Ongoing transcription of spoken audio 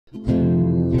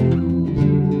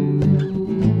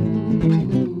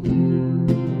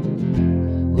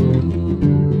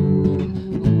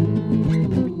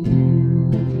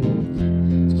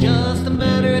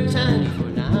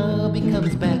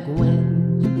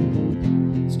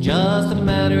just a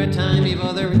matter of time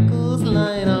before the wrinkles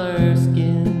line our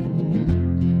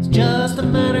skin. It's just a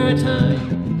matter of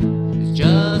time. It's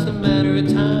just a matter of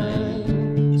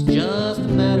time. It's just a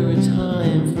matter of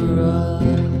time for us.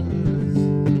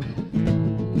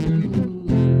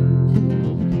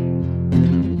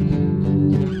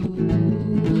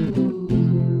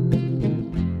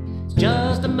 It's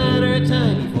just a matter of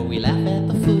time before we laugh at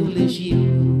the foolish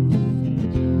youth.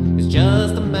 It's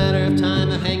just a matter of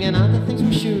time of hanging on to things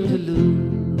we're sure to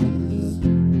lose.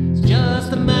 It's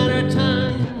just a matter of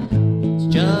time. It's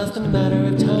just a matter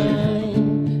of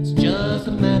time. It's just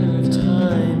a matter of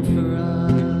time for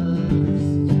us.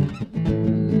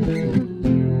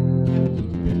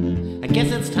 I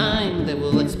guess it's time that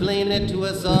we'll explain it to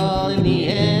us all in the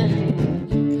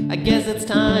end. I guess it's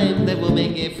time that we'll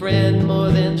make a friend more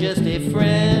than just a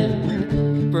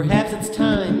friend. Perhaps it's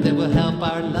time that we'll help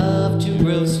our love to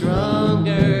grow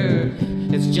stronger.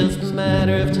 It's just a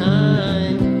matter of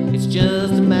time. It's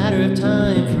just a matter of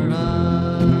time for us.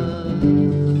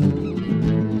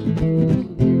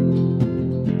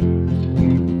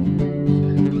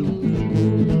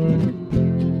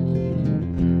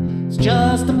 It's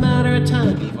just a matter of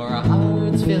time before our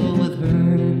hearts fill with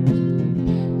hurt,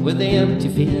 with the empty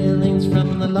feelings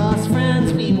from the lost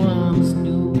friends we once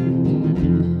knew.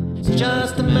 It's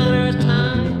just a matter of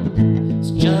time.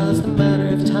 It's just a matter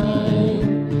of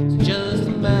time. It's just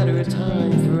a matter of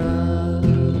time for us.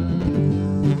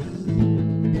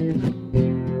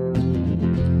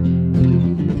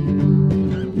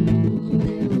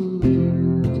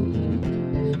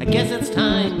 I guess it's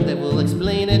time that we'll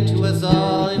explain it to us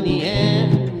all in the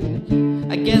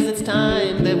end. I guess it's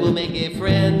time that we'll make a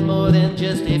friend more than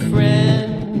just a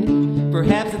friend.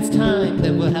 Perhaps it's time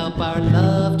that we'll help our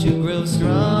love to grow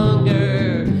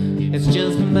stronger. It's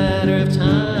just a matter of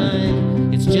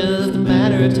time. It's just a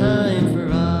matter of time for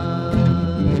us.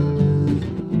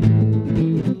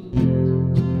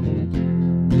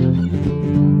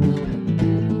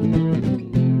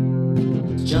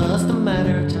 It's just a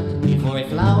matter of time before a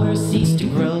flower ceases to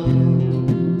grow.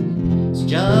 It's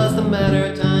just a matter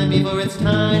of time before it's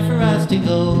time for us to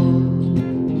go.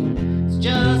 It's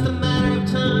just a